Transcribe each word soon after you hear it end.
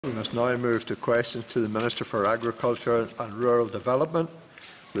We must now move to questions to the Minister for Agriculture and Rural Development.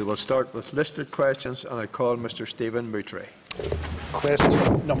 We will start with listed questions, and I call Mr Stephen Moutray.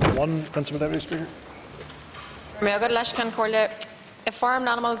 Question number 1, Principal Deputy Speaker. If farmed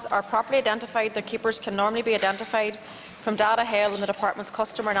animals are properly identified, their keepers can normally be identified from data held in the Department's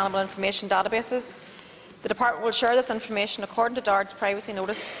customer and animal information databases. The Department will share this information according to DARD's privacy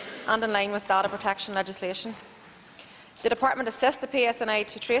notice and in line with data protection legislation. The Department assists the PSNI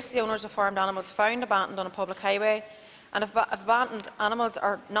to trace the owners of farmed animals found abandoned on a public highway, and if abandoned animals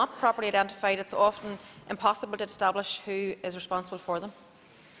are not properly identified, it is often impossible to establish who is responsible for them.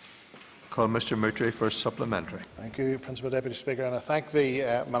 Call Mr Moutray for supplementary. Thank you, Principal Deputy Speaker, and I thank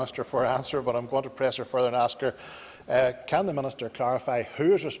the Minister for her answer, but I'm going to press her further and ask her, can the Minister clarify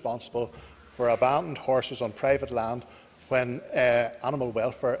who is responsible for abandoned horses on private land when animal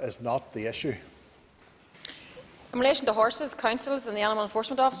welfare is not the issue? In relation to horses, councils and the animal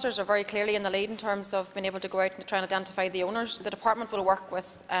enforcement officers are very clearly in the lead in terms of being able to go out and try and identify the owners. The Department will work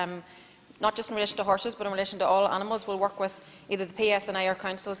with, not just in relation to horses, but in relation to all animals, will work with either the PSNI or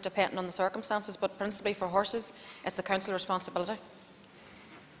councils depending on the circumstances, but principally for horses, it's the council responsibility.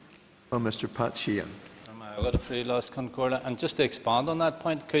 Well, Mr Pat Sheehan. I've got a free loss Concordia. And just to expand on that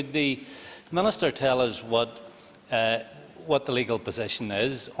point, could the Minister tell us what the legal position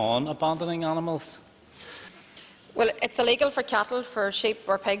is on abandoning animals? Well, it's illegal for cattle, for sheep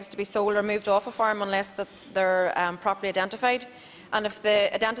or pigs to be sold or moved off a farm unless they're properly identified. And if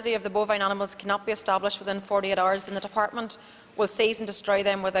the identity of the bovine animals cannot be established within 48 hours, then the Department will seize and destroy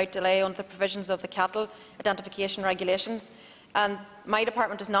them without delay under the provisions of the cattle identification regulations. And my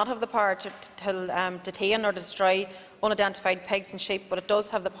department does not have the power to detain or destroy unidentified pigs and sheep, but it does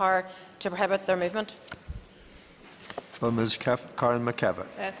have the power to prohibit their movement. Well, Ms Karen McKevitt.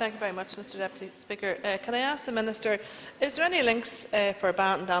 Thank you very much, Mr Deputy Speaker. Can I ask the Minister, is there any links for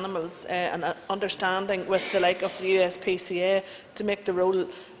abandoned animals and understanding with the like of the USPCA to make the role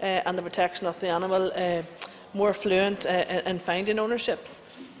and the protection of the animal more fluent in finding ownerships?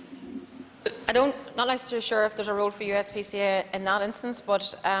 I'm not necessarily sure if there's a role for USPCA in that instance, but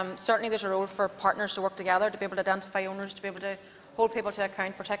certainly there's a role for partners to work together to be able to identify owners, to be able to hold people to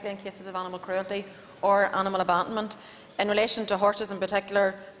account, particularly in cases of animal cruelty or animal abandonment. In relation to horses in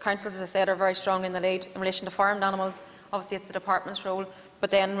particular, councils, as I said, are very strongly in the lead. In relation to farmed animals, obviously it's the Department's role, but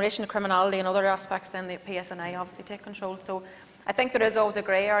then in relation to criminality and other aspects, then the PSNI obviously take control. So I think there is always a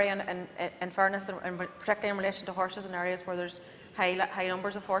grey area in fairness, and particularly in relation to horses in areas where there's high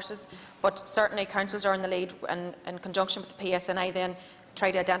numbers of horses. But certainly councils are in the lead, and in conjunction with the PSNI then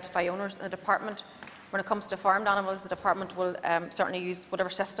try to identify owners. And the Department, when it comes to farmed animals, the Department will certainly use whatever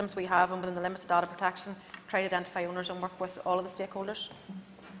systems we have and within the limits of data protection, try to identify owners and work with all of the stakeholders.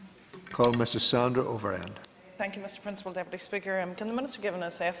 Call Mrs Sandra Overend. Thank you, Mr Principal Deputy Speaker. Can the Minister give an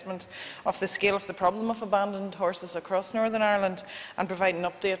assessment of the scale of the problem of abandoned horses across Northern Ireland and provide an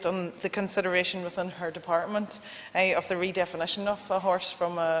update on the consideration within her department of the redefinition of a horse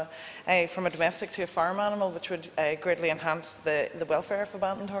from a domestic to a farm animal, which would greatly enhance the welfare of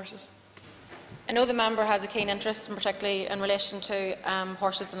abandoned horses? I know the member has a keen interest, particularly in relation to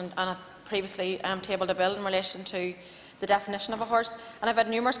horses, and I previously tabled a bill in relation to the definition of a horse. And I've had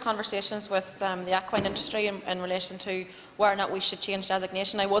numerous conversations with the equine industry in relation to whether or not we should change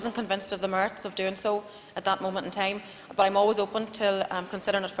designation. I wasn't convinced of the merits of doing so at that moment in time, but I'm always open to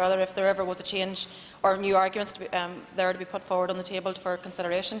considering it further if there ever was a change or new arguments to be put forward on the table for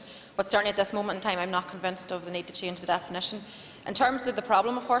consideration. But certainly at this moment in time, I'm not convinced of the need to change the definition. In terms of the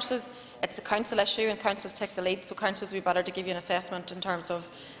problem of horses, it's a council issue and councils take the lead, so councils would be better to give you an assessment in terms of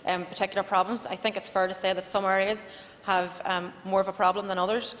particular problems. I think it's fair to say that some areas have more of a problem than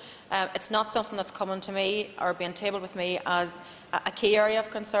others. It's not something that's coming to me or being tabled with me as a key area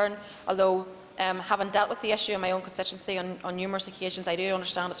of concern, although having dealt with the issue in my own constituency on numerous occasions, I do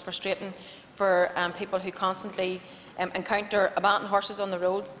understand it's frustrating for people who constantly encounter abandoned horses on the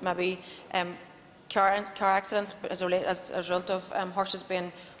roads, maybe car accidents as a result of horses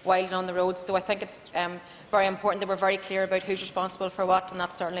being wild on the roads. So I think it's very important that we're very clear about who's responsible for what, and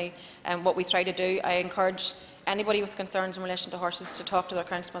that's certainly what we try to do. I encourage anybody with concerns in relation to horses to talk to their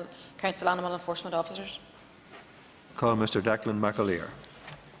council animal enforcement officers. Call Mr Declan McAleer.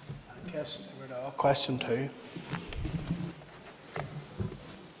 Question 2.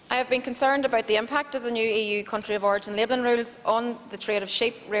 I have been concerned about the impact of the new EU country of origin labelling rules on the trade of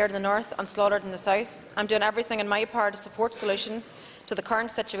sheep reared in the north and slaughtered in the south. I am doing everything in my power to support solutions to the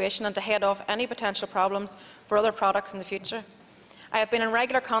current situation and to head off any potential problems for other products in the future. I have been in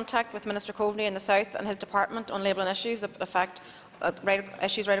regular contact with Minister Coveney in the south and his department on labelling issues that affect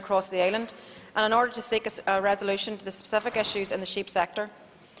issues right across the island, and in order to seek a resolution to the specific issues in the sheep sector.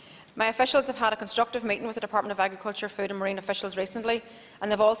 My officials have had a constructive meeting with the Department of Agriculture, Food and Marine officials recently,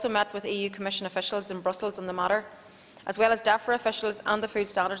 and they have also met with EU Commission officials in Brussels on the matter, as well as DEFRA officials and the Food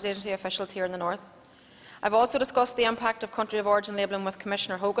Standards Agency officials here in the north. I have also discussed the impact of country of origin labelling with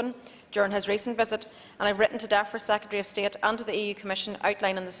Commissioner Hogan during his recent visit, and I have written to DEFRA's Secretary of State and to the EU Commission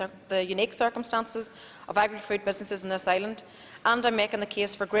outlining the unique circumstances of agri-food businesses in this island, and I am making the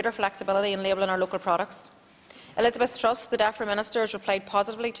case for greater flexibility in labelling our local products. Elizabeth Truss, the DEFRA Minister, has replied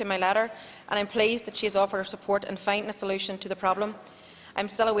positively to my letter, and I am pleased that she has offered her support in finding a solution to the problem. I am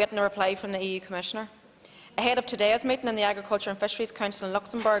still awaiting a reply from the EU Commissioner. Ahead of today's meeting in the Agriculture and Fisheries Council in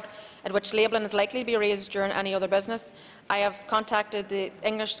Luxembourg, at which labelling is likely to be raised during any other business, I have contacted the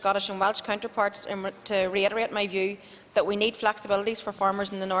English, Scottish and Welsh counterparts to reiterate my view that we need flexibilities for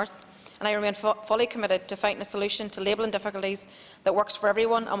farmers in the north, and I remain fully committed to finding a solution to labelling difficulties that works for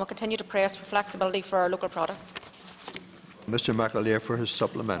everyone, and will continue to press for flexibility for our local products. Mr McAleer for his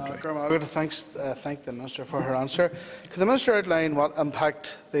supplementary. I would thank the Minister for her answer. Could the Minister outline what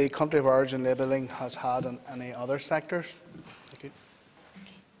impact the country of origin labelling has had on any other sectors? Thank you.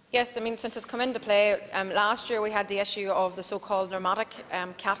 Yes, I mean, since it's come into play, last year we had the issue of the so-called nomadic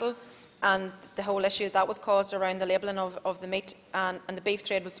cattle, and the whole issue that was caused around the labelling of the meat, and the beef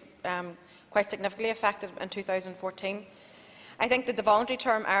trade was quite significantly affected in 2014. I think that the voluntary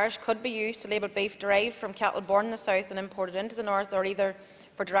term Irish could be used to label beef derived from cattle born in the south and imported into the north, or either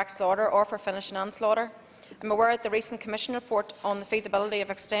for direct slaughter or for finishing and slaughter. I am aware that the recent Commission report on the feasibility of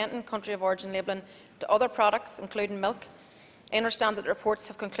extending country of origin labelling to other products, including milk. I understand that the reports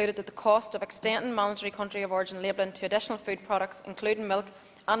have concluded that the cost of extending mandatory country of origin labelling to additional food products, including milk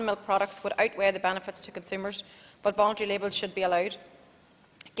and milk products, would outweigh the benefits to consumers, but voluntary labels should be allowed.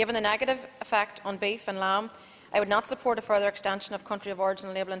 Given the negative effect on beef and lamb, I would not support a further extension of country of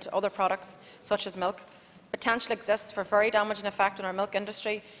origin labelling to other products, such as milk. Potential exists for very damaging effect on our milk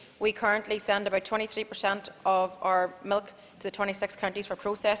industry. We currently send about 23% of our milk to the 26 counties for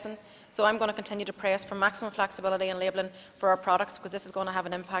processing, so I am going to continue to press for maximum flexibility in labelling for our products, because this is going to have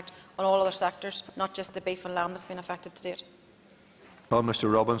an impact on all other sectors, not just the beef and lamb that has been affected to date. Well,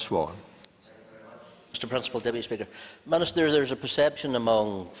 Mr Robin Swan. Mr Principal Deputy Speaker. Minister, there is a perception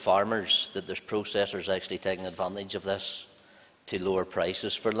among farmers that there are processors actually taking advantage of this to lower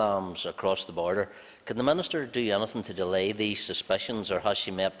prices for lambs across the border. Can the Minister do anything to delay these suspicions, or has she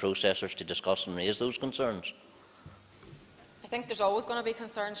met processors to discuss and raise those concerns? I think there's always going to be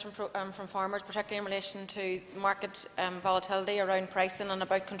concerns from farmers, particularly in relation to market volatility around pricing and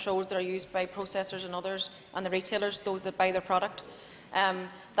about controls that are used by processors and others, and the retailers, those that buy their product.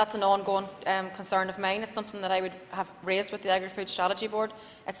 That's an ongoing concern of mine. It's something that I would have raised with the Agri-Food Strategy Board.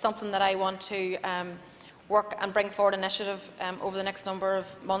 It's something that I want to work and bring forward initiative over the next number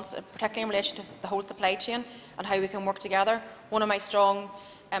of months, particularly in relation to the whole supply chain and how we can work together. One of my strong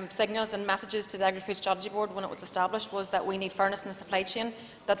signals and messages to the Agri-Food Strategy Board when it was established was that we need fairness in the supply chain,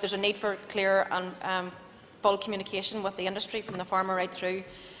 that there's a need for clear and full communication with the industry from the farmer right through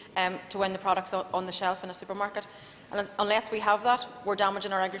to when the product's on the shelf in a supermarket. And unless we have that, we're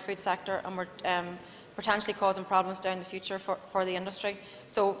damaging our agri-food sector, and we're potentially causing problems down the future for the industry.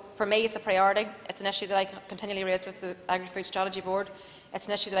 So for me, it's a priority. It's an issue that I continually raise with the Agri-Food Strategy Board. It's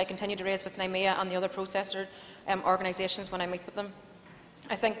an issue that I continue to raise with NIMEA and the other processor organisations when I meet with them.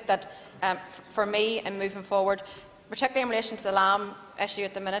 I think that for me, in moving forward, particularly in relation to the lamb issue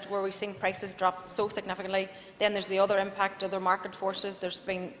at the minute, where we've seen prices drop so significantly, then there's the other impact of the market forces. There's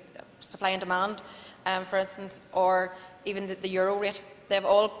been supply and demand, for instance, or even the euro rate. They've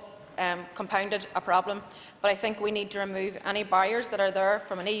all compounded a problem, but I think we need to remove any barriers that are there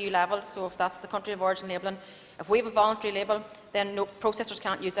from an EU level. So if that's the country of origin labelling, if we have a voluntary label, then no processors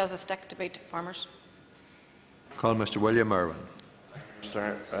can't use it as a stick to beat farmers. Call Mr William Irwin.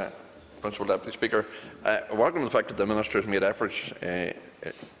 Mr Principal Deputy Speaker, I welcome the fact that the Minister has made efforts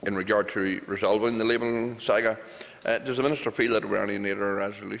in regard to resolving the labelling saga. Does the Minister feel that we are any nearer a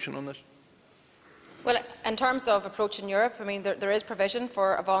resolution on this? Well, in terms of approaching Europe, I mean, there is provision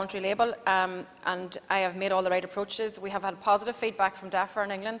for a voluntary label, and I have made all the right approaches. We have had positive feedback from DEFRA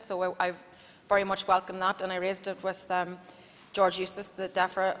in England, so I very much welcome that, and I raised it with George Eustace, the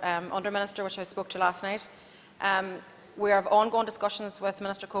DEFRA Under-Minister, which I spoke to last night. We have ongoing discussions with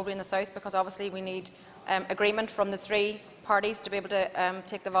Minister Covey in the South, because obviously we need agreement from the three parties to be able to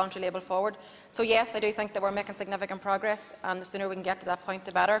take the voluntary label forward. So yes, I do think that we're making significant progress, and the sooner we can get to that point,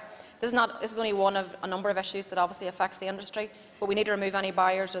 the better. This is only one of a number of issues that obviously affects the industry, but we need to remove any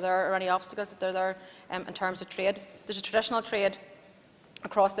barriers or any obstacles that are there in terms of trade. There's a traditional trade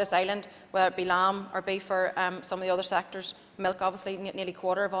across this island, whether it be lamb or beef or some of the other sectors. Milk, obviously, nearly a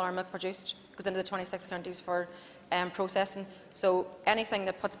quarter of all our milk produced goes into the 26 counties for processing. So anything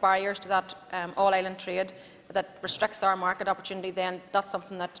that puts barriers to that all-island trade, that restricts our market opportunity, then that's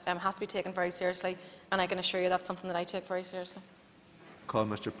something that has to be taken very seriously, and I can assure you that's something that I take very seriously. Call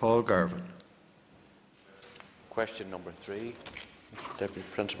Mr Paul Garvin. Question number 3,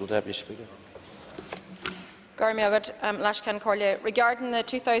 Principal Deputy Speaker. Regarding the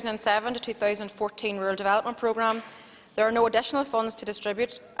 2007 to 2014 Rural Development Programme, there are no additional funds to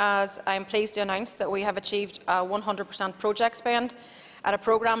distribute, as I am pleased to announce that we have achieved a 100% project spend at a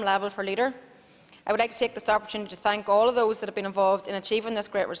programme level for Leader. I would like to take this opportunity to thank all of those that have been involved in achieving this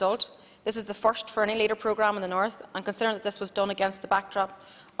great result. This is the first for any Leader programme in the North, and considering that this was done against the backdrop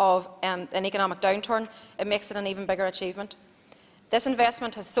of an economic downturn, it makes it an even bigger achievement. This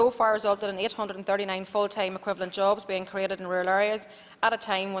investment has so far resulted in 839 full-time equivalent jobs being created in rural areas at a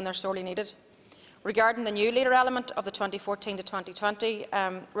time when they are sorely needed. Regarding the new Leader element of the 2014 to 2020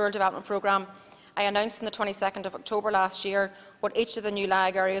 Rural Development Programme, I announced on the 22nd of October last year what each of the new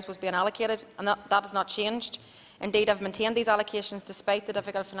LAG areas was being allocated, and that has not changed. Indeed, I have maintained these allocations despite the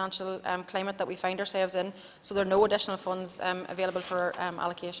difficult financial climate that we find ourselves in, so there are no additional funds available for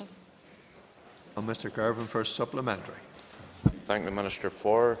allocation. And Mr Garvin for supplementary. Thank the Minister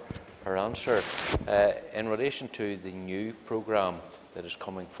for her answer. In relation to the new programme that is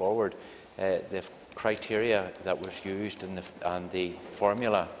coming forward, the criteria that was used and the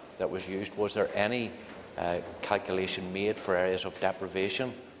formula that was used, was there any calculation made for areas of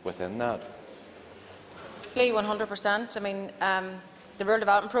deprivation within that? 100%. I mean, the Rural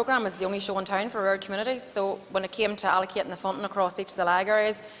Development Programme is the only show in town for rural communities, so when it came to allocating the funding across each of the LAG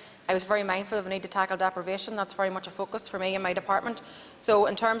areas, I was very mindful of the need to tackle deprivation. That's very much a focus for me and my department. So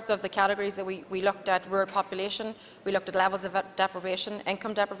in terms of the categories that we looked at, rural population, we looked at levels of deprivation,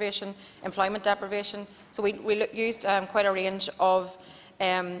 income deprivation, employment deprivation. So we used quite a range of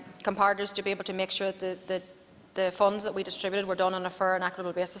comparators to be able to make sure that the funds that we distributed were done on a fair and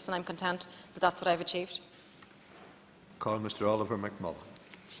equitable basis, and I'm content that that's what I've achieved. Call Mr Oliver McMullen.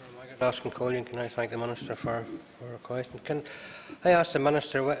 Can I thank the Minister for her question? Can I ask the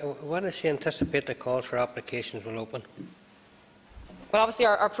Minister, when does she anticipate the calls for applications will open? Well, obviously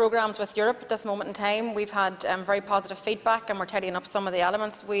our programmes with Europe at this moment in time, we've had very positive feedback and we're tidying up some of the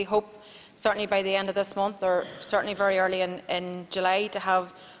elements. We hope certainly by the end of this month, or certainly very early in July, to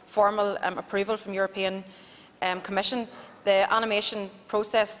have formal approval from European Commission. The animation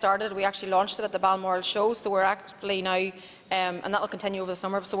process started. We actually launched it at the Balmoral show, so we're actively now, and that will continue over the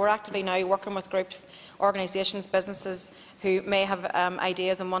summer, so we're actively now working with groups, organisations, businesses who may have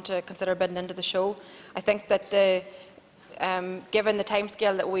ideas and want to consider bidding into the show. I think that given the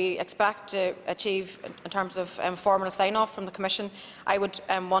timescale that we expect to achieve in terms of formal sign-off from the Commission, I would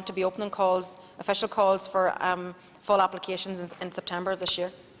want to be opening calls, official calls for full applications in September of this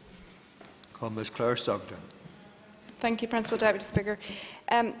year. Call Ms Claire Sugden. Thank you, Principal Deputy Speaker.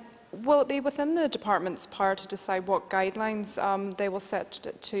 Will it be within the Department's power to decide what guidelines they will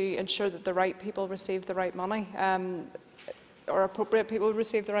set to ensure that the right people receive the right money, or appropriate people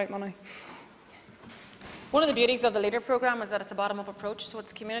receive the right money? One of the beauties of the Leader programme is that it's a bottom-up approach, so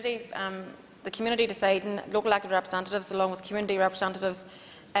it's the community deciding, local elected representatives along with community representatives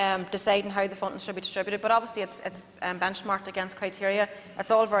deciding how the funding should be distributed, but obviously it's benchmarked against criteria.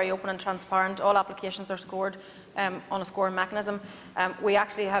 It's all very open and transparent. All applications are scored on a scoring mechanism. We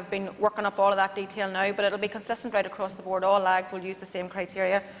actually have been working up all of that detail now, but it will be consistent right across the board. All LAGs will use the same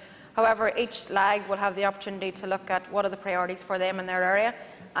criteria. However, each LAG will have the opportunity to look at what are the priorities for them in their area.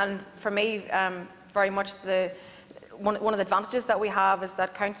 And for me, very much one of the advantages that we have is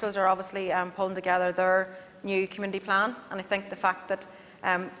that councils are obviously pulling together their new community plan, and I think the fact that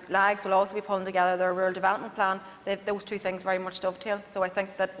LAGs will also be pulling together their rural development plan, those two things very much dovetail. So I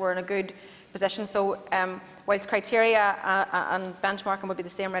think that we're in a good position. So whilst criteria and benchmarking will be the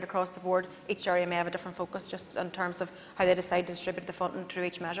same right across the board, each area may have a different focus just in terms of how they decide to distribute the funding through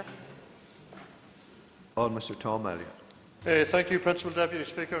each measure. On Mr Tom Elliott. Thank you, Principal Deputy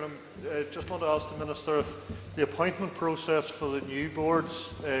Speaker. And I just want to ask the Minister if the appointment process for the new boards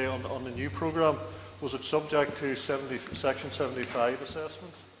on the new programme, was it subject to Section 75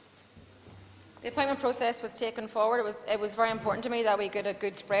 assessments? The appointment process was taken forward. It was very important to me that we get a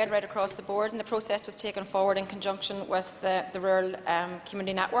good spread right across the board, and the process was taken forward in conjunction with the rural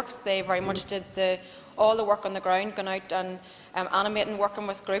community networks. They very much did all the work on the ground, going out and animating, working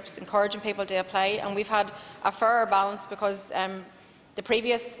with groups, encouraging people to apply, and we've had a fairer balance because the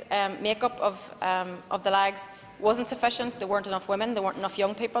previous makeup of the LAGs wasn't sufficient. There weren't enough women, there weren't enough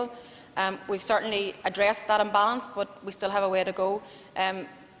young people. We've certainly addressed that imbalance, but we still have a way to go.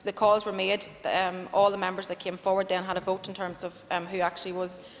 the calls were made. All the members that came forward then had a vote in terms of who actually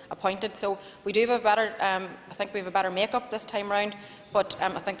was appointed. So we do have a better, I think we have a better make-up this time round, but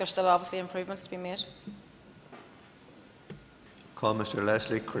I think there's still obviously improvements to be made. Call Mr.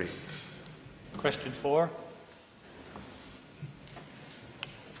 Leslie Cree. Question 4.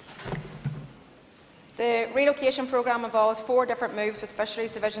 The relocation programme involves 4 different moves, with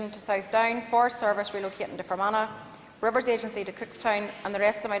Fisheries Division to South Down, Forest Service relocating to Fermanagh, Rivers Agency to Cookstown and the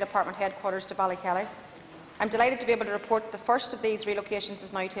rest of my department headquarters to Ballykelly. I am delighted to be able to report the first of these relocations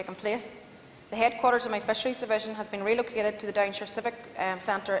has now taken place. The headquarters of my Fisheries Division has been relocated to the Downshire Civic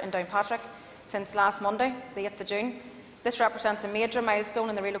Centre in Downpatrick since last Monday, the 8th of June. This represents a major milestone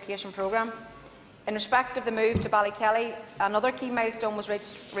in the relocation programme. In respect of the move to Ballykelly, another key milestone was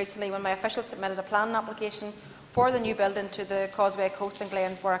reached recently when my officials submitted a planning application for the new building to the Causeway Coast and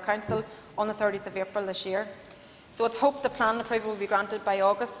Glens Borough Council on the 30th of April this year. So it's hoped the plan approval will be granted by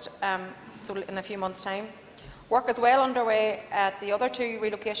August, so in a few months' time. Work is well underway at the other 2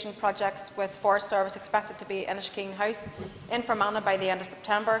 relocation projects, with Forest Service expected to be in Inishkeen House in Fermanagh by the end of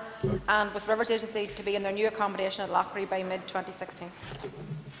September, and with Rivers Agency to be in their new accommodation at Lochary by mid-2016.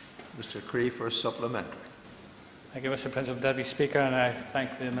 Mr. Cree for a supplementary. Thank you, Mr. Principal Deputy Speaker, and I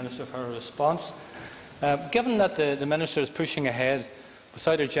thank the Minister for her response. Given that the Minister is pushing ahead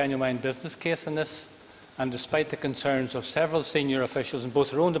without a genuine business case in this, and despite the concerns of several senior officials in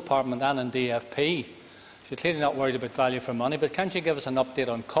both her own department and in DFP, she's clearly not worried about value for money, but can she give us an update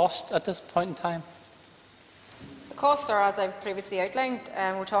on cost at this point in time? The costs are, as I've previously outlined,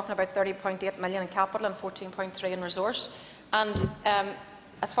 we're talking about 30.8 million in capital and 14.3 in resource. And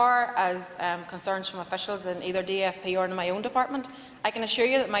as far as concerns from officials in either DFP or in my own department, I can assure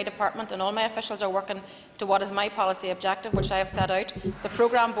you that my department and all my officials are working to what is my policy objective, which I have set out. The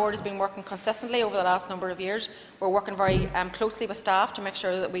programme board has been working consistently over the last number of years. We're working very closely with staff to make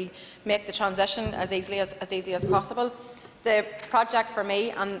sure that we make the transition as easy as possible. The project for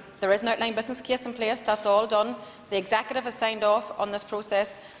me, and there is an outline business case in place, that's all done. The executive has signed off on this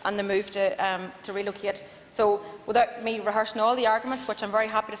process and the move to relocate. So without me rehearsing all the arguments, which I'm very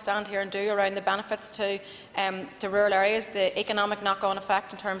happy to stand here and do around the benefits to rural areas, the economic knock-on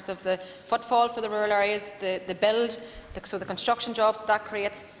effect in terms of the footfall for the rural areas, the build, so the construction jobs that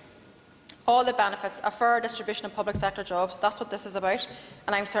creates, all the benefits, a fair distribution of public sector jobs, that's what this is about,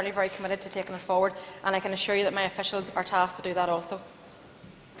 and I'm certainly very committed to taking it forward, and I can assure you that my officials are tasked to do that also.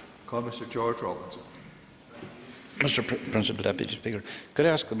 Call Mr. George Robinson. Mr. Principal Deputy Speaker, could I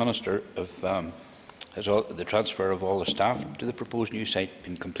ask the Minister if has the transfer of all the staff to the proposed new site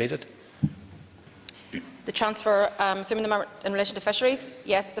been completed? The transfer, assuming in relation to fisheries,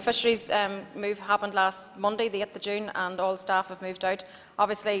 yes, the fisheries move happened last Monday, the 8th of June, and all staff have moved out.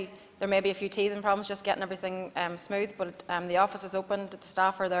 Obviously, there may be a few teething problems just getting everything smooth, but the office is open, the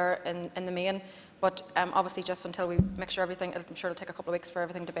staff are there in the main, but obviously just until we make sure everything, I'm sure it'll take a couple of weeks for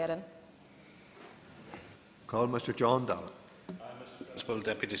everything to bed in. Call Mr. John Dallin. Mr. Principal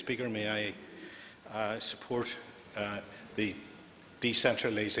Deputy Speaker, may I support the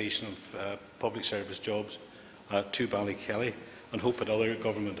decentralisation of public service jobs to Ballykelly, and hope that other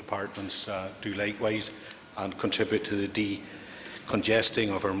government departments do likewise and contribute to the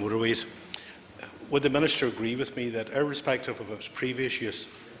decongesting of our motorways. Would the Minister agree with me that, irrespective of its previous use,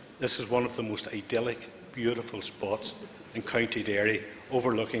 this is one of the most idyllic, beautiful spots in County Derry,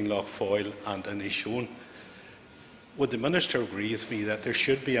 overlooking Lough Foyle and Inishowen? Would the Minister agree with me that there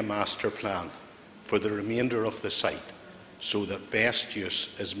should be a master plan for the remainder of the site, so that best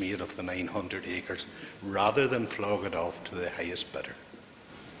use is made of the 900 acres, rather than flog it off to the highest bidder?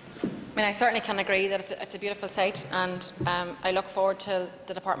 I mean, I certainly can agree that it's a beautiful site, and I look forward to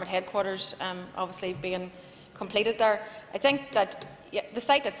the department headquarters obviously being completed there. I think that the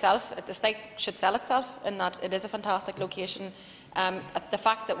site itself, the site should sell itself, in that it is a fantastic location. The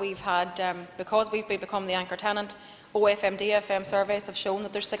fact that we've had, because we've become the anchor tenant, OFM, DFM surveys have shown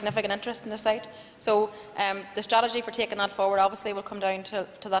that there's significant interest in the site. So the strategy for taking that forward obviously will come down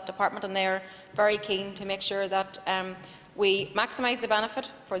to that department, and they're very keen to make sure that we maximise the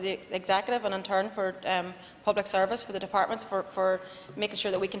benefit for the executive, and in turn for public service, for the departments, for making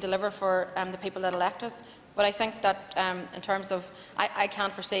sure that we can deliver for the people that elect us. But I think that in terms of, I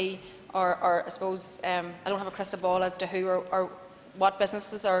can't foresee, or I suppose I don't have a crystal ball as to who or what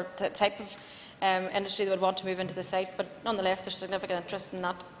businesses or type of industry that would want to move into the site, but nonetheless there's significant interest, and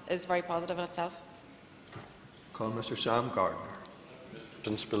that is very positive in itself. Call Mr. Sam Gardner. Mr.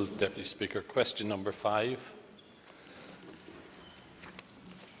 Principal Deputy Speaker, question number 5.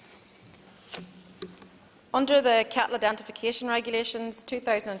 Under the Cattle Identification Regulations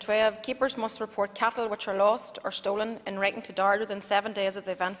 2012, keepers must report cattle which are lost or stolen in writing to DARD within 7 days of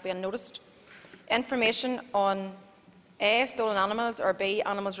the event being noticed. Information on A. Stolen animals, or B.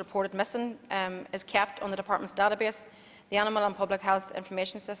 Animals reported missing is kept on the Department's database, the Animal and Public Health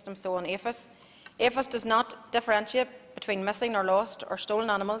Information System, so on APHIS. APHIS does not differentiate between missing or lost or stolen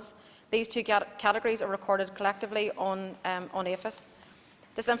animals. These two categories are recorded collectively on APHIS.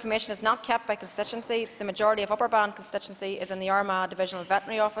 This information is not kept by constituency. The majority of Upper Band constituency is in the Armagh Divisional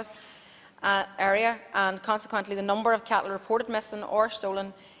Veterinary Office area, and consequently the number of cattle reported missing or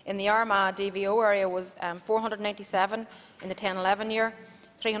stolen in the Armagh DVO area was 497 in the 10-11 year,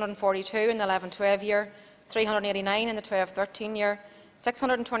 342 in the 11-12 year, 389 in the 12-13 year,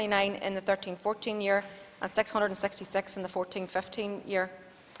 629 in the 13-14 year, and 666 in the 14-15 year.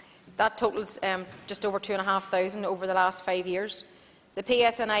 That totals just over 2,500 over the last 5 years. The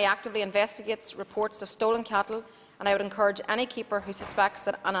PSNI actively investigates reports of stolen cattle, and I would encourage any keeper who suspects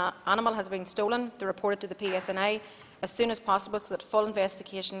that an animal has been stolen to report it to the PSNI as soon as possible so that full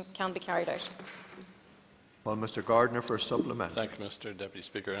investigation can be carried out. Well, Mr Gardner for a supplement. Thank you, Mr Deputy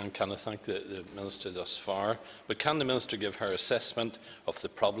Speaker, and can I thank the Minister thus far. But can the Minister give her assessment of the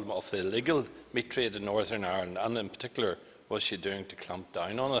problem of the illegal meat trade in Northern Ireland, and in particular what is she doing to clamp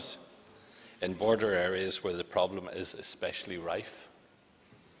down on it in border areas where the problem is especially rife?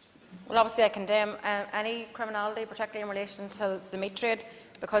 Well, obviously I condemn any criminality, particularly in relation to the meat trade,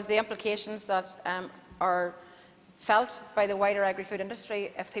 because the implications that are felt by the wider agri-food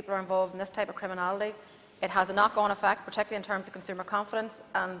industry if people are involved in this type of criminality, it has a knock-on effect, particularly in terms of consumer confidence.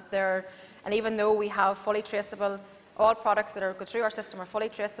 And even though we have fully traceable, all products that go through our system are fully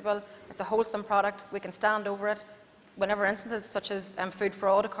traceable, it's a wholesome product, we can stand over it whenever instances such as food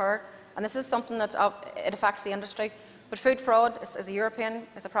fraud occur. And this is something that it affects the industry. But food fraud is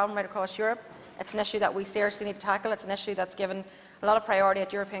a problem right across Europe. It's an issue that we seriously need to tackle. It's an issue that's given a lot of priority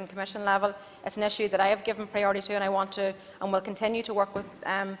at European Commission level. It's an issue that I have given priority to, and I want to and will continue to work with,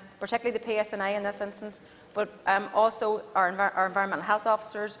 particularly the PSNI in this instance, but also our environmental health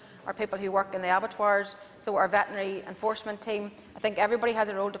officers, our people who work in the abattoirs, so our veterinary enforcement team. I think everybody has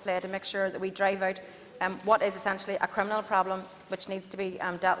a role to play to make sure that we drive out what is essentially a criminal problem which needs to be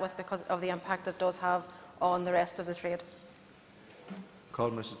dealt with because of the impact that it does have on the rest of the trade.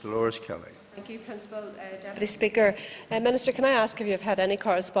 Call Mrs Dolores Kelly. Thank you, Principal Deputy Speaker. Minister, can I ask if you have had any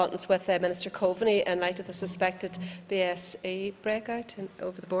correspondence with Minister Coveney in light of the suspected BSE breakout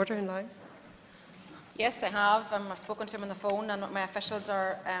over the border in Louth? Yes, I have. I've spoken to him on the phone, and my officials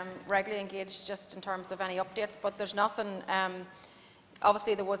are regularly engaged just in terms of any updates, but there's nothing.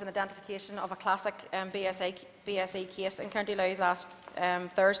 Obviously, there was an identification of a classic BSE case in County Louth last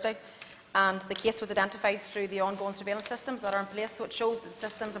Thursday, and the case was identified through the ongoing surveillance systems that are in place, so it showed that the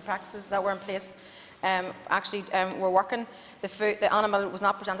systems and practices that were in place were working. The animal was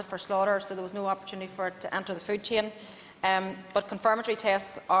not presented for slaughter, so there was no opportunity for it to enter the food chain. But confirmatory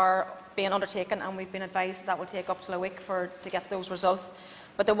tests are being undertaken, and we've been advised that will take up to a week to get those results.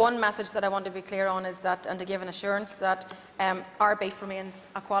 But the one message that I want to be clear on is that, and to give an assurance that our beef remains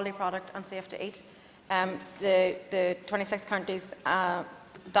a quality product and safe to eat. The 26 counties,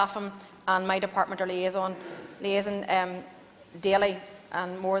 DAFM and my department are liaising daily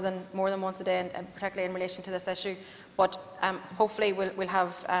and more than once a day, and particularly in relation to this issue. But hopefully we'll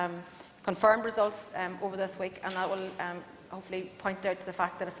have confirmed results over this week, and that will hopefully point out to the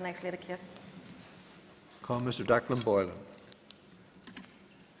fact that it's an isolated case. Call Mr Declan Boylan.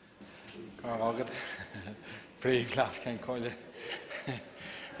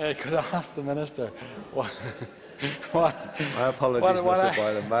 Could I ask the Minister My apologies, Mr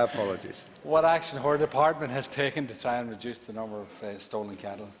Boylan, my apologies. What action her department has taken to try and reduce the number of stolen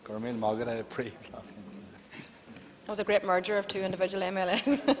cattle? It was a great merger of two individual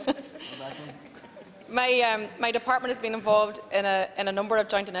MLAs. My department has been involved in a number of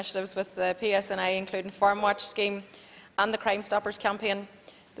joint initiatives with the PSNI, including Farm Watch scheme and the Crime Stoppers campaign.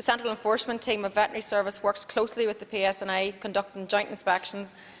 The Central Enforcement Team of Veterinary Service works closely with the PSNI, conducting joint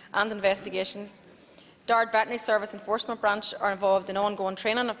inspections and investigations. DARD Veterinary Service Enforcement Branch are involved in ongoing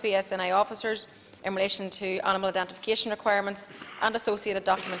training of PSNI officers in relation to animal identification requirements and associated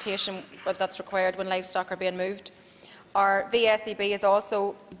documentation that's required when livestock are being moved. Our VSEB has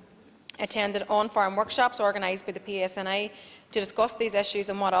also attended on-farm workshops organised by the PSNI to discuss these issues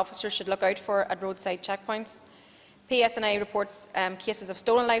and what officers should look out for at roadside checkpoints. PSNI reports cases of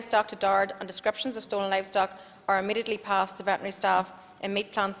stolen livestock to DARD, and descriptions of stolen livestock are immediately passed to veterinary staff in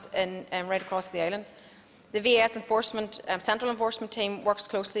meat plants right across the island. The VS Central Enforcement Team works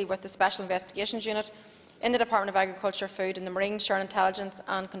closely with the Special Investigations Unit in the Department of Agriculture, Food and the Marine, sharing intelligence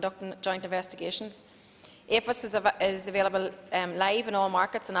and conducting joint investigations. APHIS is available live in all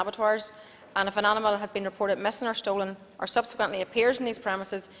markets and abattoirs, and if an animal has been reported missing or stolen or subsequently appears in these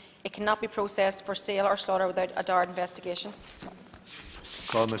premises, it cannot be processed for sale or slaughter without a DARD investigation.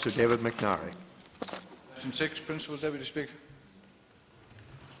 Call Mr David McNary. Question 6, Principal Deputy Speaker.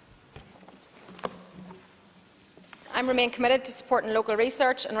 I remain committed to supporting local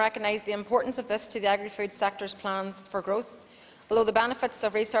research and recognise the importance of this to the agri-food sector's plans for growth. Although the benefits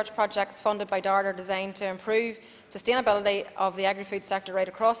of research projects funded by DARD are designed to improve sustainability of the agri-food sector right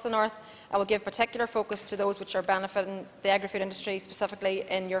across the North, I will give particular focus to those which are benefiting the agri-food industry, specifically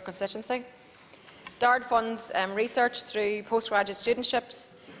in your constituency. DARD funds research through postgraduate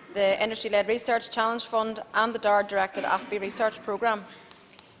studentships, the Industry-Led Research Challenge Fund and the DARD-directed AFBI research programme.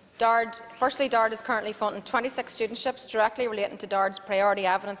 Firstly, DARD is currently funding 26 studentships directly relating to DARD's priority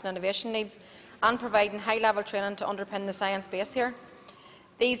evidence and innovation needs and providing high-level training to underpin the science base here.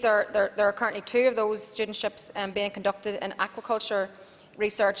 There are currently 2 of those studentships being conducted in aquaculture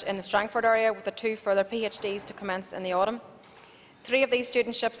research in the Strangford area, with the 2 further PhDs to commence in the autumn. 3 of these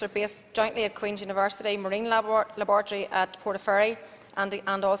studentships are based jointly at Queen's University Marine Laboratory at Portaferry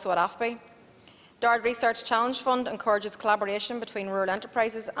and also at AFBI. DARD Research Challenge Fund encourages collaboration between rural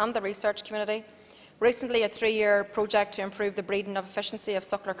enterprises and the research community. Recently, a 3-year project to improve the breeding of efficiency of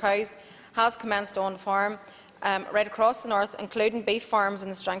suckler cows has commenced on farm right across the North, including beef farms in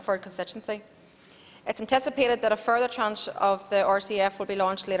the Strangford constituency. It is anticipated that a further tranche of the RCF will be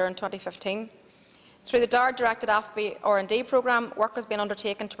launched later in 2015. Through the DARD-directed AFBI R&D programme, work has been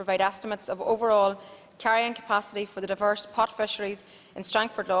undertaken to provide estimates of overall carrying capacity for the diverse pot fisheries in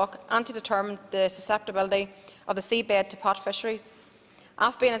Strangford Lough and to determine the susceptibility of the seabed to pot fisheries.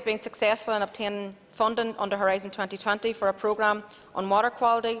 AFBI has been successful in obtaining funding under Horizon 2020 for a programme on water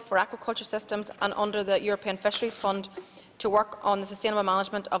quality for aquaculture systems and under the European Fisheries Fund to work on the sustainable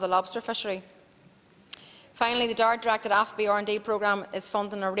management of the lobster fishery. Finally, the DARD-directed AFBI R&D programme is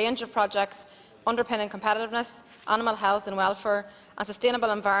funding a range of projects underpinning competitiveness, animal health and welfare and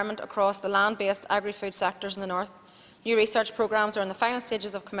sustainable environment across the land-based agri-food sectors in the North. New research programmes are in the final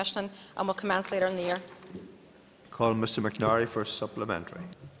stages of commissioning and will commence later in the year. Call Mr McNary for supplementary.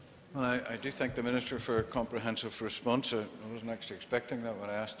 Well, I do thank the Minister for a comprehensive response. I wasn't actually expecting that when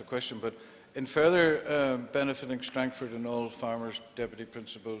I asked the question, but in further benefiting Strangford and all farmers, Deputy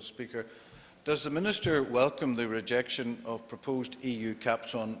Principal Speaker, does the Minister welcome the rejection of proposed EU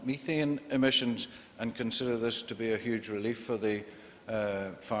caps on methane emissions and consider this to be a huge relief for the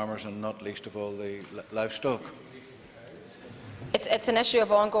farmers and not least of all the livestock? It's an issue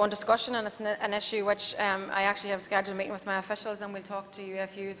of ongoing discussion, and it's an issue which I actually have scheduled a meeting with my officials, and we'll talk to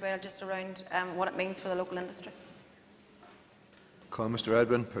UFU as well, just around what it means for the local industry. Call Mr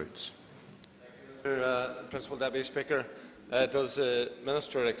Edwin Poots. Principal Deputy Speaker, does the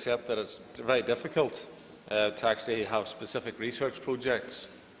Minister accept that it's very difficult to actually have specific research projects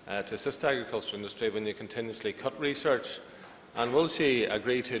to assist the agricultural industry when you continuously cut research? And will she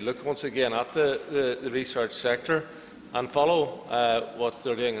agree to look once again at the research sector and follow what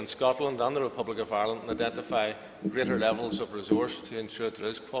they're doing in Scotland and the Republic of Ireland and identify greater levels of resource to ensure that there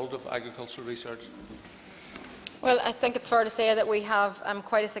is qualitative agricultural research? Well, I think it's fair to say that we have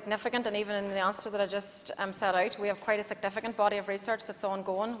quite a significant, and even in the answer that I just set out, we have quite a significant body of research that's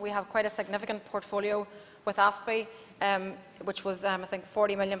ongoing. We have quite a significant portfolio with AFBI, which was, I think,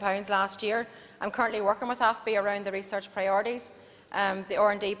 £40 million last year. I'm currently working with AFBI around the research priorities, the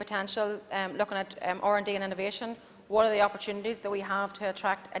R&D potential, looking at R&D and innovation. What are the opportunities that we have to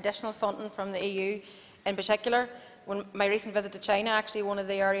attract additional funding from the EU in particular? When my recent visit to China, actually one of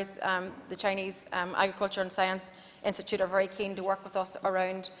the areas, the Chinese Agriculture and Science Institute are very keen to work with us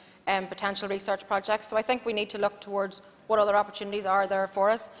around potential research projects. So I think we need to look towards what other opportunities are there for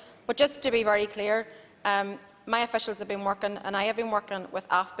us. But just to be very clear, my officials have been working, and I have been working with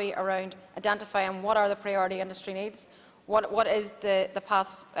AFBI around identifying what are the priority industry needs, what is the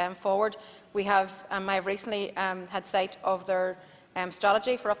path forward. We have, I have recently had sight of their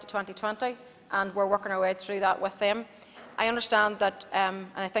strategy for up to 2020. And we're working our way through that with them. I understand that, and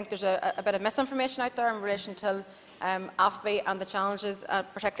I think there's a bit of misinformation out there in relation to AFBI and the challenges,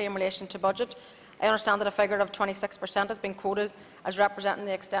 particularly in relation to budget. I understand that a figure of 26% has been quoted as representing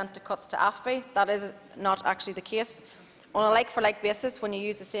the extent of cuts to AFBI. That is not actually the case. On a like-for-like basis, when you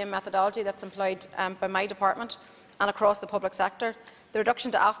use the same methodology that's employed by my department and across the public sector, the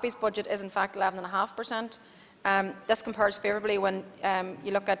reduction to AFBI's budget is in fact 11.5%. This compares favourably when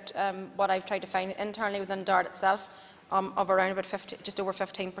you look at what I've tried to find internally within DARD itself of around about just over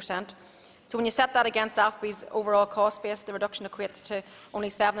 15%. So when you set that against AFBI's overall cost base, the reduction equates to only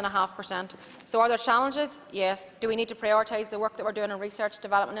 7.5%. So are there challenges? Yes. Do we need to prioritise the work that we're doing in research,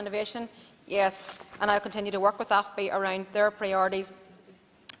 development and innovation? yes, and I'll continue to work with AFBI around their priorities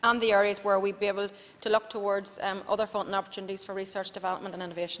and the areas where we'll be able to look towards other funding opportunities for research, development and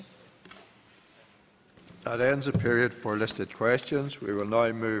innovation. That ends the period for listed questions. We will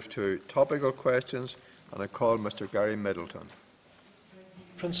now move to topical questions, and I call Mr Gary Middleton.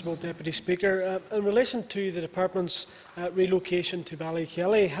 Principal Deputy Speaker, in relation to the Department's relocation to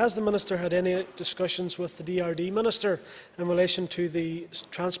Ballykelly, has the Minister had any discussions with the DRD Minister in relation to the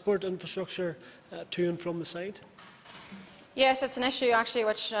transport infrastructure to and from the site? Yes, it's an issue actually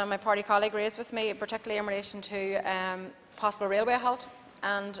which my party colleague raised with me, particularly in relation to possible railway halt,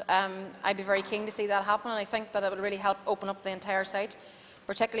 and I'd be very keen to see that happen, and I think that it would really help open up the entire site,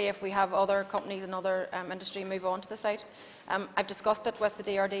 particularly if we have other companies and other industry move on to the site. I've discussed it with the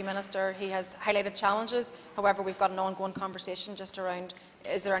DRD Minister. He has highlighted challenges. However, we've got an ongoing conversation just around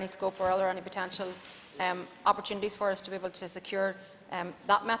is there any scope or are there any potential opportunities for us to be able to secure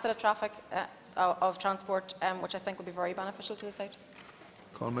that method of traffic of transport, which I think would be very beneficial to the site.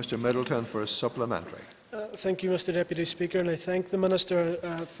 Call Mr Middleton for a supplementary. Thank you, Mr Deputy Speaker, and I thank the Minister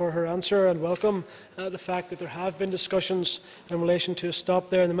for her answer and welcome the fact that there have been discussions in relation to a stop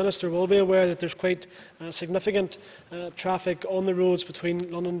there. And the Minister will be aware that there's quite significant traffic on the roads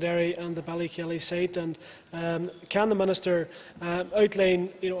between Londonderry and the Ballykelly site. And can the Minister outline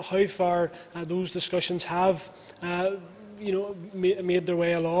how far those discussions have made their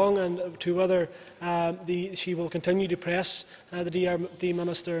way along, and to whether she will continue to press the DRD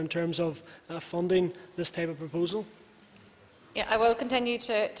Minister in terms of funding this type of proposal? Yeah, I will continue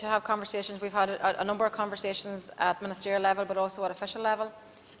to have conversations. We've had a number of conversations at ministerial level, but also at official level.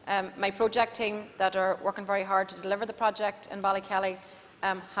 My project team that are working very hard to deliver the project in Ballykelly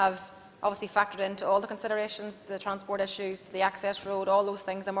have obviously factored into all the considerations, the transport issues, the access road, all those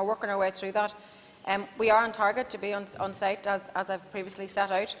things, and we're working our way through that. We are on target to be on site, as I've previously set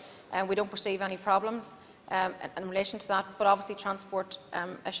out, and we don't perceive any problems in relation to that, but obviously transport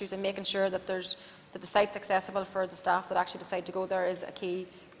issues and making sure that the site's accessible for the staff that actually decide to go there is a key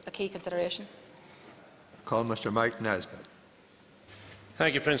consideration. Call Mr Mike Nesbitt.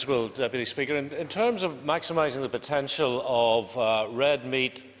 Thank you, Principal Deputy Speaker. In terms of maximising the potential of red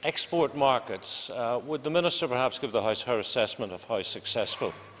meat export markets, would the Minister perhaps give the House her assessment of how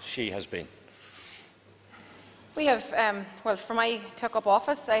successful she has been? We have, well, from I took up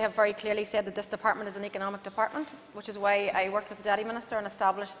office, I have very clearly said that this department is an economic department, which is why I worked with the Deputy Minister and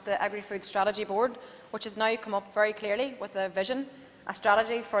established the Agri-Food Strategy Board, which has now come up very clearly with a vision, a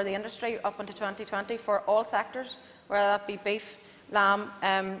strategy for the industry up until 2020 for all sectors, whether that be beef, lamb,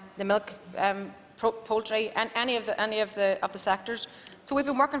 the milk, poultry, and any of the sectors. So we've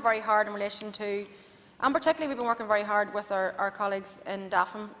been working very hard in relation to, and particularly we've been working very hard with our colleagues in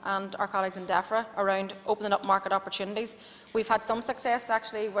DAFM and our colleagues in DEFRA around opening up market opportunities. We've had some success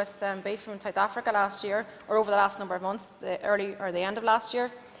actually with beef from South Africa last year, or over the last number of months, the end of last year.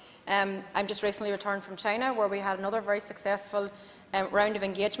 I'm just recently returned from China, where we had another very successful round of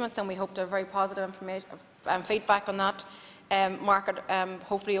engagements, and we hope to have very positive feedback on that market,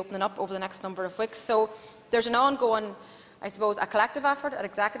 hopefully opening up over the next number of weeks. So there's an ongoing, I suppose, a collective effort at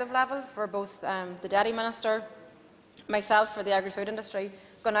executive level for both the Deputy Minister, myself for the agri-food industry,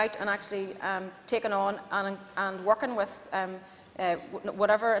 going out and actually taking on and working with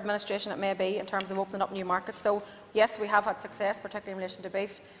whatever administration it may be in terms of opening up new markets. So yes, we have had success, particularly in relation to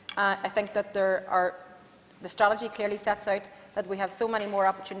beef. I think that the strategy clearly sets out that we have so many more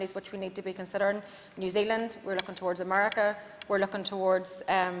opportunities which we need to be considering. New Zealand, we're looking towards America, we're looking towards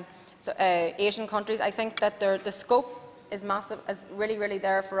Asian countries. I think that the scope is massive, is really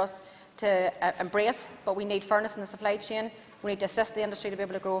there for us to embrace, but we need fairness in the supply chain. We need to assist the industry to be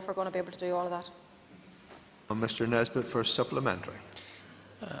able to grow if we're going to be able to do all of that. Mr Nesbitt for supplementary.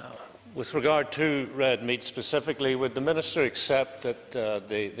 With regard to red meat specifically, would the Minister accept that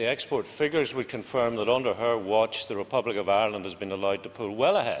the export figures would confirm that under her watch the Republic of Ireland has been allowed to pull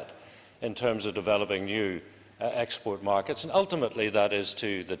well ahead in terms of developing new export markets, and ultimately that is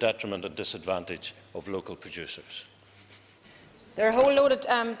to the detriment and disadvantage of local producers? There are a whole load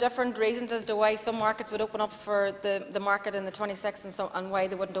of different reasons as to why some markets would open up for the market in the 26th and why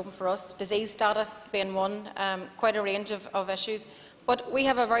they wouldn't open for us. Disease status being one, quite a range of issues. But we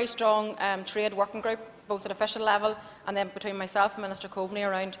have a very strong trade working group, both at official level and then between myself and Minister Coveney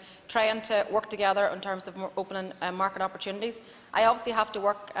around trying to work together in terms of opening market opportunities. I obviously have to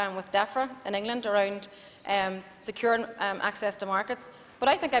work with DEFRA in England around securing access to markets, but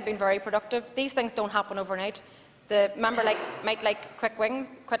I think I've been very productive. These things don't happen overnight. The member might like quick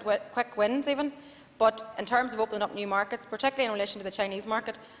wins even, but in terms of opening up new markets, particularly in relation to the Chinese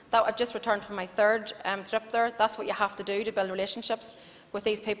market, that I've just returned from my third trip there. That's what you have to do to build relationships with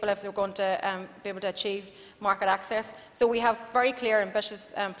these people if they're going to be able to achieve market access. So we have very clear,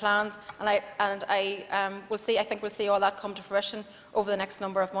 ambitious plans, and I think we'll see all that come to fruition over the next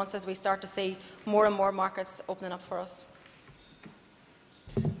number of months as we start to see more and more markets opening up for us.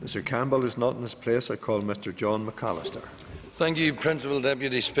 Mr Campbell is not in his place. I call Mr John McAllister. Thank you, Principal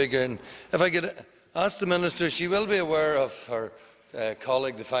Deputy Speaker. And if I could ask the Minister, she will be aware of her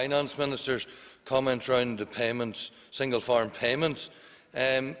colleague, the Finance Minister's comments around the payments, single farm payments,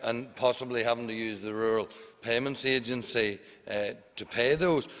 and possibly having to use the Rural Payments Agency to pay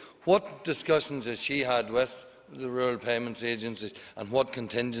those. What discussions has she had with the Rural Payments Agencies, and what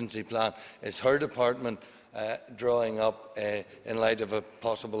contingency plan is her department drawing up in light of a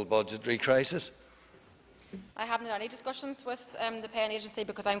possible budgetary crisis? I haven't had any discussions with the paying agency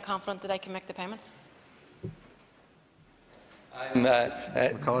because I'm confident that I can make the payments.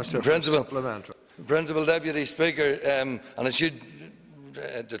 Principal Deputy Speaker, and I should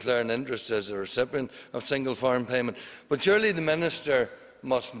declare an interest as a recipient of single farm payment, but surely the Minister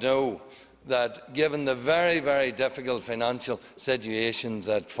must know that given the very, very difficult financial situations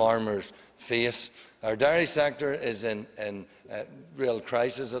that farmers face, our dairy sector is in real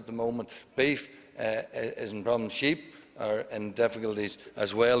crisis at the moment. Beef is in problems. Sheep are in difficulties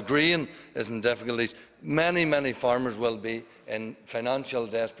as well. Grain is in difficulties. Many, many farmers will be in financial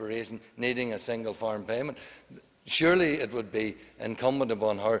desperation, needing a single farm payment. Surely it would be incumbent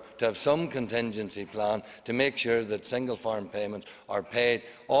upon her to have some contingency plan to make sure that single farm payments are paid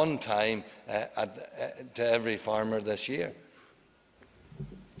on time to every farmer this year.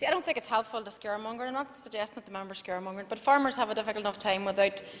 See, I don't think it's helpful to scaremonger. I'm not suggesting that the member scaremongering, but farmers have a difficult enough time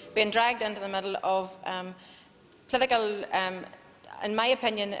without being dragged into the middle of political, in my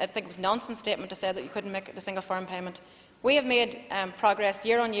opinion, I think it was a nonsense statement to say that you couldn't make the single farm payment. We have made progress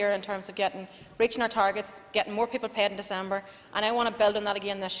year on year in terms of reaching our targets, getting more people paid in December, and I want to build on that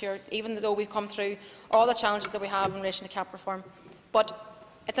again this year, even though we've come through all the challenges that we have in relation to cap reform. But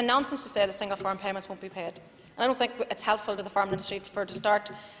it's a nonsense to say that single farm payments won't be paid. And I don't think it's helpful to the farming industry to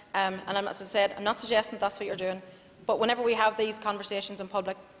start, and as I said, I'm not suggesting that that's what you're doing, but whenever we have these conversations in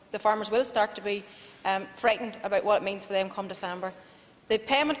public, the farmers will start to be frightened about what it means for them come December. The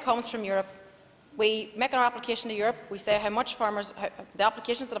payment comes from Europe. We make our application to Europe, we say how much the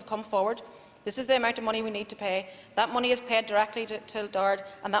applications that have come forward, this is the amount of money we need to pay. That money is paid directly to DARD,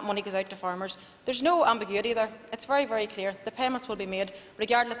 and that money goes out to farmers. There's no ambiguity there. It's very, very clear. The payments will be made,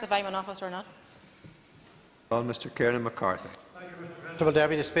 regardless if I'm in office or not. Well, Mr Kieran McCarthy. Thank you, Mr. Principal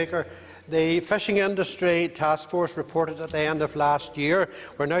Deputy Speaker. The Fishing Industry Task Force reported at the end of last year.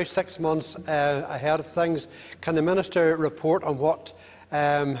 We're now 6 months ahead of things. Can the Minister report on what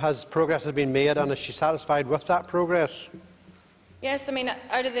progress has been made, and is she satisfied with that progress? Yes, I mean,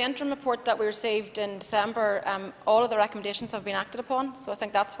 out of the interim report that we received in December, all of the recommendations have been acted upon, so I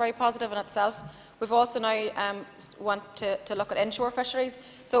think that's very positive in itself. We've also now want to look at inshore fisheries.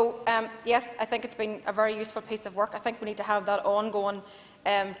 So, yes, I think it's been a very useful piece of work. I think we need to have that ongoing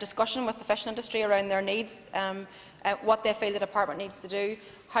discussion with the fishing industry around their needs, what they feel the department needs to do,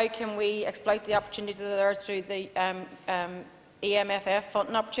 how can we exploit the opportunities that are there through the EMFF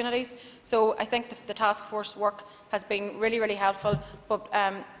funding opportunities. So I think the task force work has been really, really helpful, but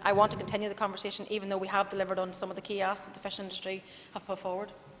I want to continue the conversation even though we have delivered on some of the key asks that the fishing industry have put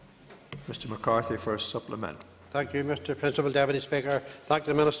forward. Mr McCarthy for a supplement. Thank you, Mr. Principal Deputy Speaker. Thank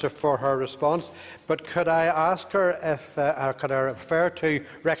the Minister for her response. But could I ask her if could I refer to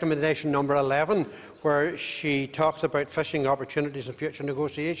recommendation number 11, where she talks about fishing opportunities in future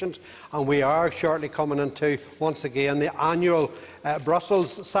negotiations, and we are shortly coming into once again the annual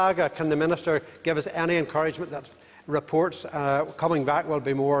Brussels saga. Can the Minister give us any encouragement that reports coming back will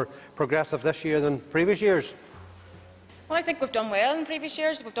be more progressive this year than previous years? Well, I think we've done well in previous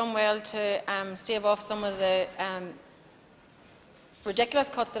years. We've done well to stave off some of the ridiculous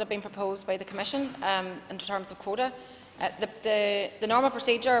cuts that have been proposed by the Commission in terms of quota. The normal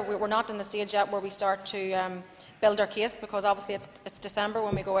procedure, we're not in the stage yet where we start to build our case, because obviously it's December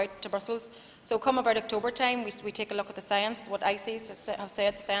when we go out to Brussels. So come about October time, we take a look at the science, what ICs have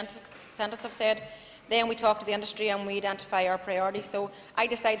said, the scientists have said. Then we talk to the industry and we identify our priorities. So I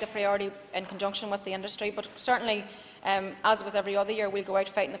decide the priority in conjunction with the industry, but certainly, as with every other year, we'll go out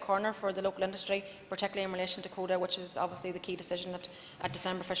fighting the corner for the local industry, particularly in relation to quota, which is obviously the key decision at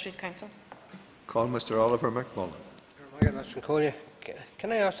December Fisheries Council. Call Mr Oliver McMullen.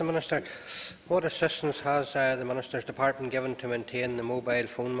 Can I ask the Minister, what assistance has the Minister's Department given to maintain the mobile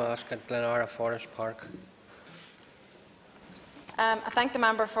phone mast at Glenara Forest Park? I thank the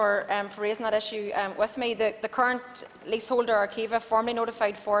member for raising that issue with me. The current leaseholder, Arkiva, formally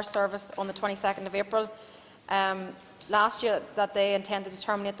notified Forest Service on the 22nd of April last year that they intended to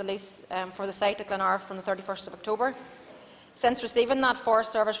terminate the lease for the site at Glenarth from the 31st of October. Since receiving that,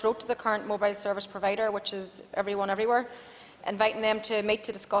 Forest Service wrote to the current mobile service provider, which is Everyone Everywhere, inviting them to meet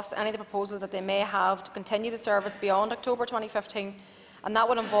to discuss any of the proposals that they may have to continue the service beyond October 2015, and that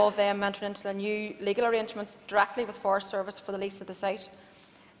would involve them entering into the new legal arrangements directly with Forest Service for the lease of the site.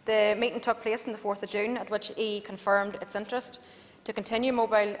 The meeting took place on the 4th of June, at which EE confirmed its interest to continue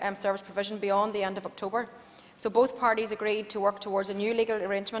mobile service provision beyond the end of October. So both parties agreed to work towards a new legal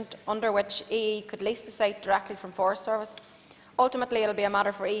arrangement under which EE could lease the site directly from Forest Service. Ultimately, it will be a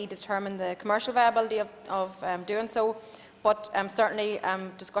matter for EE to determine the commercial viability of doing so, but certainly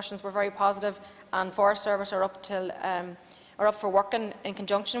discussions were very positive, and Forest Service are up for working in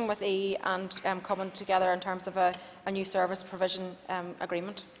conjunction with EE and coming together in terms of a new service provision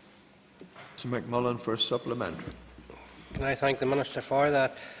agreement. Mr McMullen for a supplementary. Can I thank the Minister for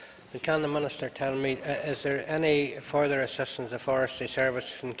that? And can the Minister tell me, is there any further assistance the Forestry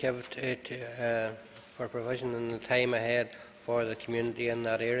Service can give for provision in the time ahead for the community in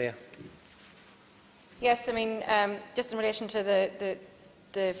that area? Yes, I mean, just in relation to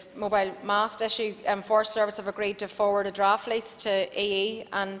the mobile mast issue, Forest Service have agreed to forward a draft lease to EE,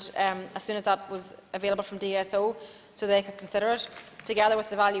 and as soon as that was available from DSO, so they could consider it, together with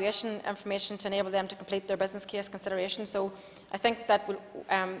the valuation information to enable them to complete their business case consideration. So I think that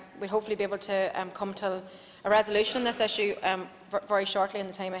we'll hopefully be able to come to a resolution on this issue very shortly in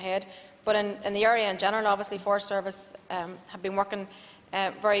the time ahead. But in the area in general, obviously Forest Service have been working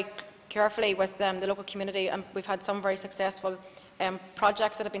very carefully with the local community, and we've had some very successful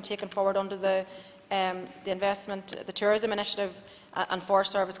projects that have been taken forward under the investment, the tourism initiative, and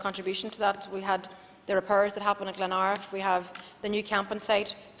Forest Service contribution to that. We had the repairs that happened at Glenarth, we have the new camping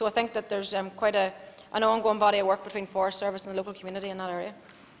site. So I think that there's quite an ongoing body of work between Forest Service and the local community in that area.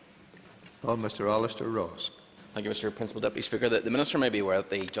 Mr Alistair Ross. Thank you, Mr Principal Deputy Speaker. The Minister may be aware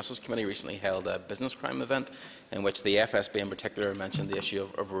that the Justice Committee recently held a business crime event in which the FSB in particular mentioned the issue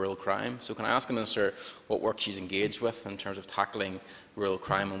of rural crime. So can I ask the Minister what work she's engaged with in terms of tackling rural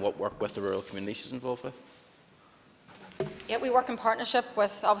crime and what work with the rural community she's involved with? Yeah, we work in partnership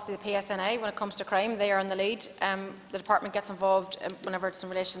with obviously the PSNI when it comes to crime. They are in the lead. The department gets involved whenever it's in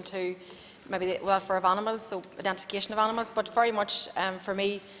relation to maybe the welfare of animals, so identification of animals, but very much for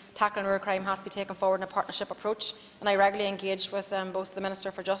me, tackling rural crime has to be taken forward in a partnership approach, and I regularly engage with both the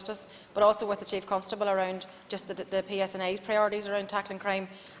Minister for Justice but also with the Chief Constable around just the PSNI's priorities around tackling crime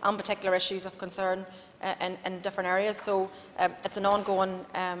and particular issues of concern in different areas. So it's an ongoing,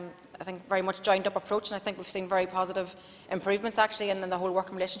 I think, very much joined up approach, and I think we've seen very positive improvements actually in the whole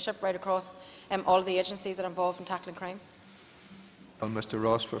working relationship right across all of the agencies that are involved in tackling crime. And Mr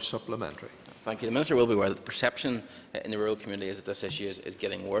Ross for supplementary. Thank you. The Minister will be aware that the perception in the rural community is that this issue is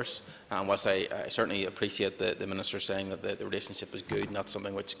getting worse. And whilst I certainly appreciate the Minister saying that the relationship is good and that's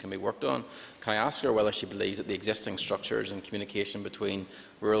something which can be worked on, can I ask her whether she believes that the existing structures and communication between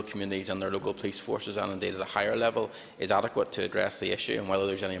rural communities and their local police forces, and indeed at a higher level, is adequate to address the issue, and whether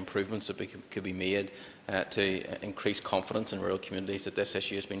there's any improvements that could be made to increase confidence in rural communities that this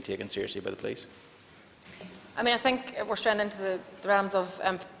issue is being taken seriously by the police? I mean, I think we're straying into the realms of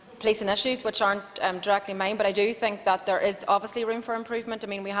policing issues which aren't directly mine, but I do think that there is obviously room for improvement. I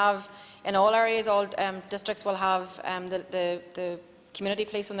mean, we have in all areas, all districts will have the community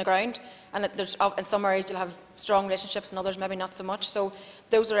police on the ground, and in some areas you'll have strong relationships, and others maybe not so much. So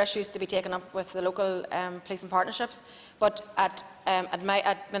those are issues to be taken up with the local policing partnerships. But at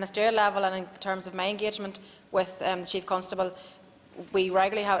ministerial level and in terms of my engagement with the Chief Constable, we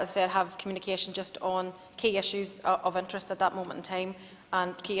regularly, as I said, have communication just on key issues of interest at that moment in time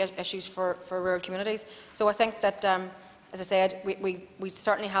and key issues for rural communities. So I think that, as I said, we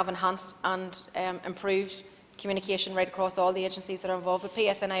certainly have enhanced and improved communication right across all the agencies that are involved, with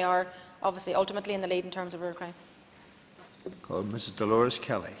PSNI are obviously ultimately in the lead in terms of rural crime. Mrs Dolores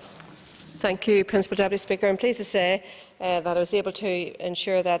Kelly. Thank you, Principal Deputy Speaker. I'm pleased to say that I was able to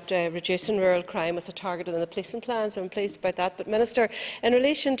ensure that reducing rural crime was a target in the policing plan, so I'm pleased about that. But Minister, in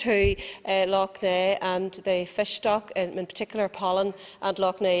relation to Lough Neagh and the fish stock, in particular pollen and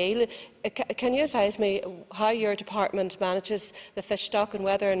Lough Neagh eel, can you advise me how your department manages the fish stock and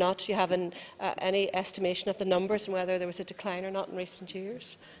whether or not you have any estimation of the numbers and whether there was a decline or not in recent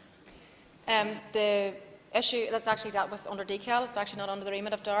years? The issue that's actually dealt with under decal, it's actually not under the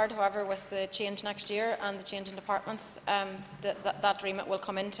remit of DARD. However, with the change next year and the change in departments, that remit will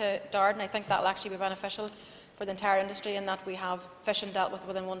come into DARD, and I think that will actually be beneficial for the entire industry in that we have fishing dealt with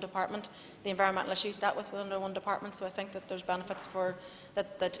within one department, the environmental issues dealt with within one department. So I think that there's benefits for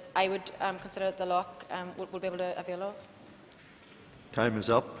that I would consider that the Lough will be able to avail of. Time is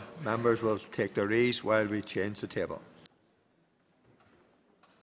up. Members will take their ease while we change the table.